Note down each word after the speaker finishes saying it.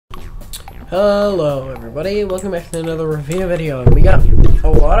Hello everybody, welcome back to another review video, and we got a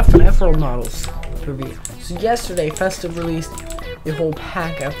lot of FNAF World models to review. So yesterday, Festive released the whole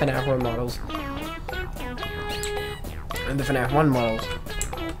pack of FNAF World models, and the FNAF 1 models,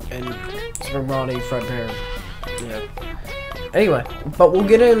 and Super Body, Fredbear, yeah. Anyway, but we'll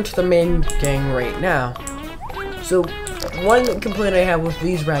get into the main gang right now. So, one complaint I have with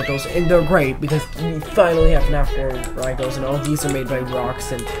these ragdolls, and they're great because we finally have FNAF World ragdolls, and all these are made by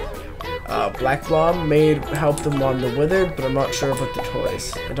Rocks and Black Blob helped them on the Withered, but I'm not sure about the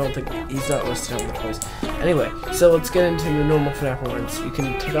toys. I don't think he's not listed on the toys. Anyway, so let's get into the normal FNAF ones. You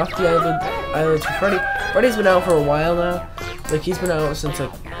can take off the eyelids for Freddy. Freddy's been out for a while now. Like he's been out since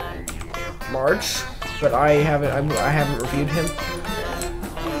like March, but I haven't reviewed him.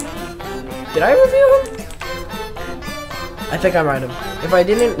 Did I review him? I think I might have. If I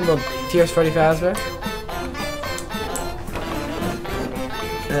didn't, well, Tears Freddy Fazbear.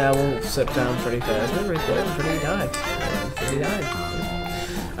 We'll sit down pretty fast. Right there, Freddy died. Freddy died.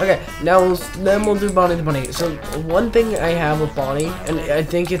 Okay, now then we'll do Bonnie the Bunny. So one thing I have with Bonnie, and I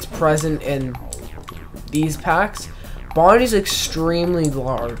think it's present in these packs, Bonnie's extremely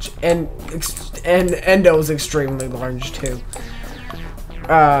large, and Endo's extremely large too.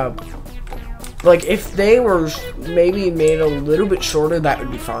 Like if they were maybe made a little bit shorter, that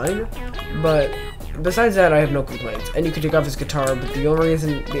would be fine, but besides that, I have no complaints. And you can take off his guitar, but the only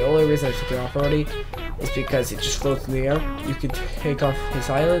reason I took it off already is because it just floats in the air. You can take off his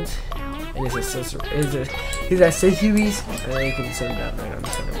eyelids and his accessories, and then you can set him down right on the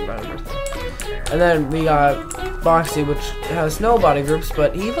center right there. And then we got Foxy, which has no body groups,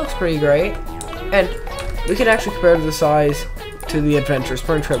 but he looks pretty great. And we can actually compare the size to the Adventure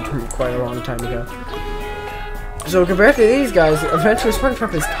Springtrap from quite a long time ago. So compared to these guys, the Adventure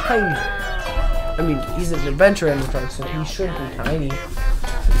Springtrap is tiny. I mean, he's an adventure enterprise, so he should be tiny.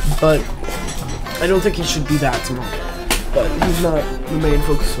 But I don't think he should be that small. But he's not the main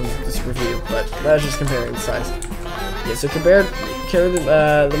focus of this review. But that's just comparing the size. Yeah, so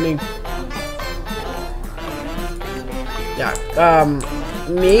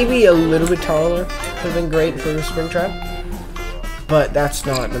maybe a little bit taller would have been great for the Springtrap. But that's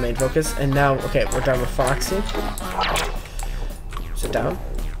not the main focus. And now, okay, we're done with Foxy. Sit down.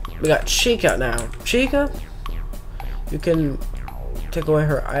 We got Chica now. Chica, you can take away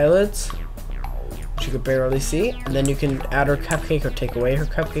her eyelids, which you can barely see, and then you can add her cupcake or take away her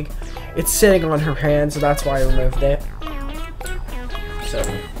cupcake. It's sitting on her hand, so that's why I removed it. So,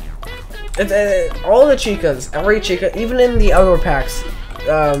 all the Chicas, every Chica, even in the other packs,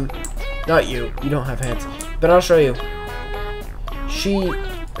 not you don't have hands, but I'll show you.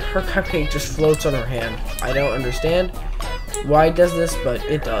 Her cupcake just floats on her hand. I don't understand why it does this, but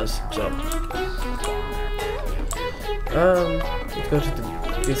it does. So let's go to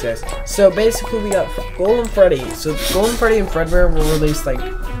these guys. So basically we got Golden Freddy. So Golden Freddy and Fredbear were released like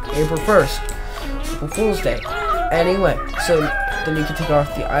April 1st, April Fool's Day. Anyway, so then you can take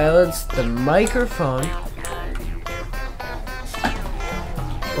off the eyelids, the microphone.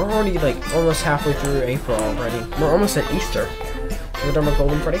 We're already like almost halfway through April already. We're almost at Easter. We're done with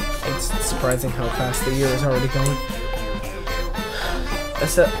Golden Freddy. It's surprising how fast the year is already going.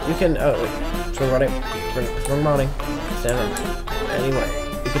 So you can, oh wait, spring morning, stand up. Anyway,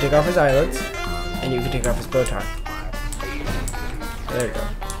 you can take off his eyelids, and you can take off his bow tie. There you go.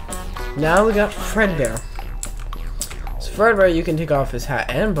 Now we got Fredbear. So Fredbear, you can take off his hat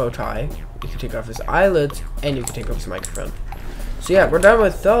and bow tie, you can take off his eyelids, and you can take off his microphone. So yeah, we're done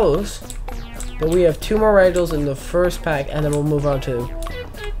with those, but we have 2 more ragdolls in the first pack, and then we'll move on to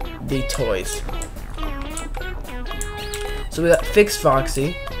the toys. So we got Fixed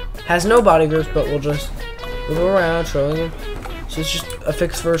Foxy. Has no body groups, but we'll just move him around, showing him. So it's just a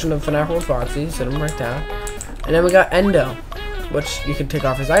fixed version of FNAF World Foxy. Sit him right down. And then we got Endo, which you can take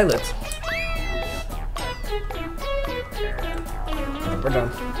off his eyelids. We're done.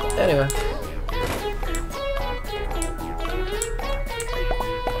 Anyway.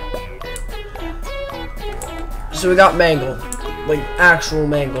 So we got Mangle. Like, actual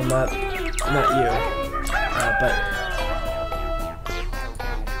Mangle, not you. But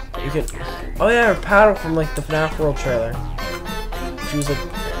you can, oh yeah, her paddle from like the FNAF World trailer. She was like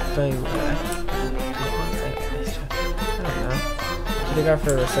playing. I don't know. You take off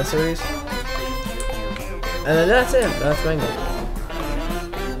her accessories, and then that's it. That's Mangle.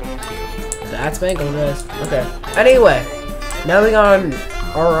 That's Mangle, guys. Okay. Anyway, now we are on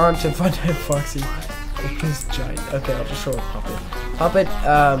to FNAF Foxy. It's giant. Okay, I'll just show a Puppet. Puppet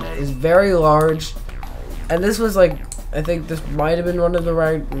is very large, and this was like, I think this might have been one of the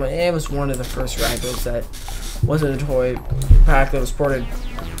it was one of the first ragdolls that wasn't a toy pack that was ported.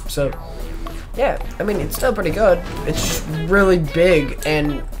 So yeah, I mean, it's still pretty good. It's just really big,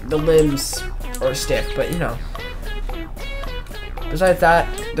 and the limbs are stiff, but you know. Besides that,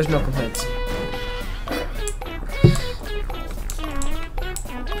 there's no complaints.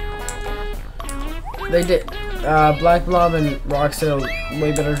 They did, Black Blob and Rocksteady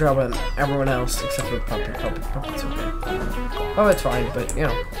way better job than everyone else, except for Puppet's okay. Oh, it's fine, but you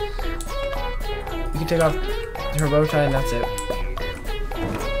know. You can take off her bow tie and that's it.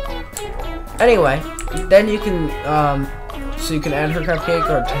 Anyway, then you can, so you can add her cupcake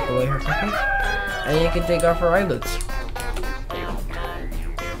or take away her cupcake, and you can take off her eyelids.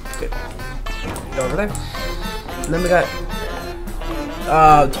 Good. Go over there. And then we got,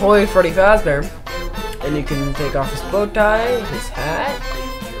 Toy Freddy Fazbear, and you can take off his bow tie, his hat,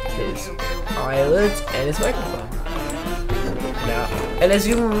 his eyelids, and his microphone. Now, and as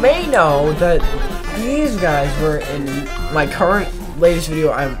you may know, that these guys were in my current latest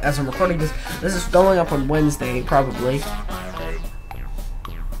video. As I'm recording this, this is going up on Wednesday, probably.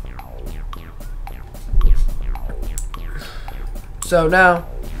 So now,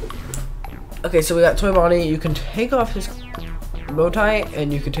 okay, so we got Toy Bonnie. You can take off his bow tie,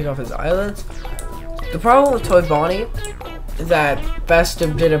 and you can take off his eyelids. The problem with Toy Bonnie that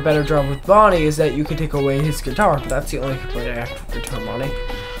Festive did a better job with Bonnie is that you can take away his guitar, but that's the only complaint I have for Toy Bonnie.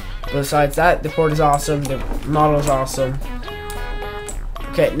 Besides that, the port is awesome, the model is awesome.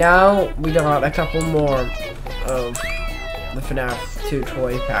 Okay, now we got a couple more of the FNAF 2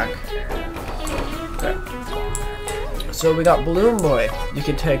 toy pack. Okay. So we got Balloon Boy. You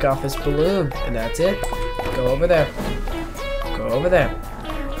can take off his balloon, and that's it. Go over there. Go over there.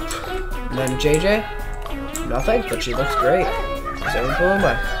 And then JJ, nothing, but she looks great. So Balloon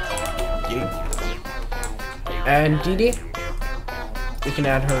Boy. And Dee Dee, you can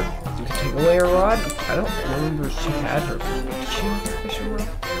add her. You can take away her rod. I don't remember if she had her. Did she have her fishing rod?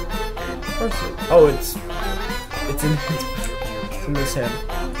 Oh, it's in this hand.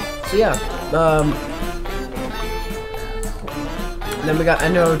 So yeah. Then we got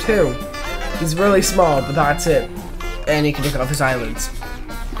Endo 2. He's really small, but that's it. And he can take off his eyelids.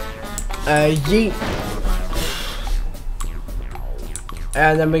 Yeet.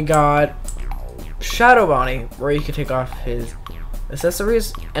 And then we got Shadow Bonnie, where you can take off his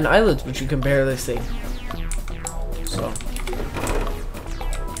accessories and eyelids, which you can barely see. So.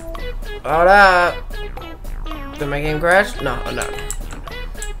 Hold up. Did my game crash? No, no.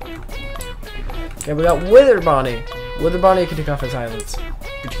 Okay, we got Withered Bonnie. Withered Bonnie, you can take off his eyelids,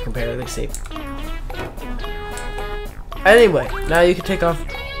 which you can barely see. Anyway, now you can take off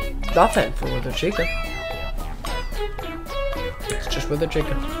nothing for Withered Chica. It's just Withered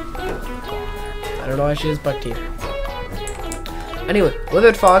Chica. I don't know why she has buck teeth. Anyway,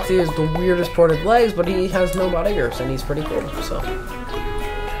 Withered Foxy is the weirdest ported legs, but he has no butt ears, and he's pretty cool, so.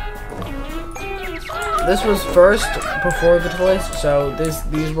 This was first before the toys, so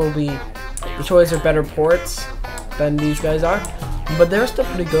these will be, the toys are better ports than these guys are, but they're still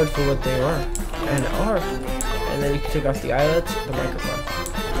pretty good for what they are, and are. And then you can take off the eyelets, the microphone,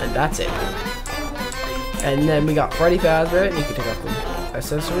 and that's it. And then we got Freddy Fazbear, and you can take off the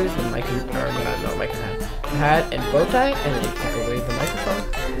accessories, the mic, or not microphone, the hat and bow tie, and then you can take away the microphone.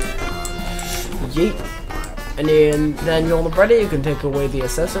 Yeet. And then you're almost ready. You can take away the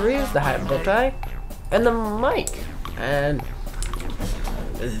accessories, the hat and bow tie, and the mic. And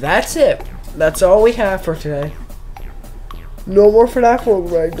that's it. That's all we have for today. No more FNAF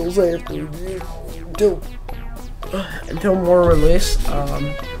World Ragdolls until more release.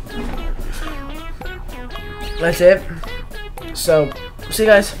 That's it. So, see you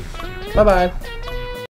guys. Bye bye.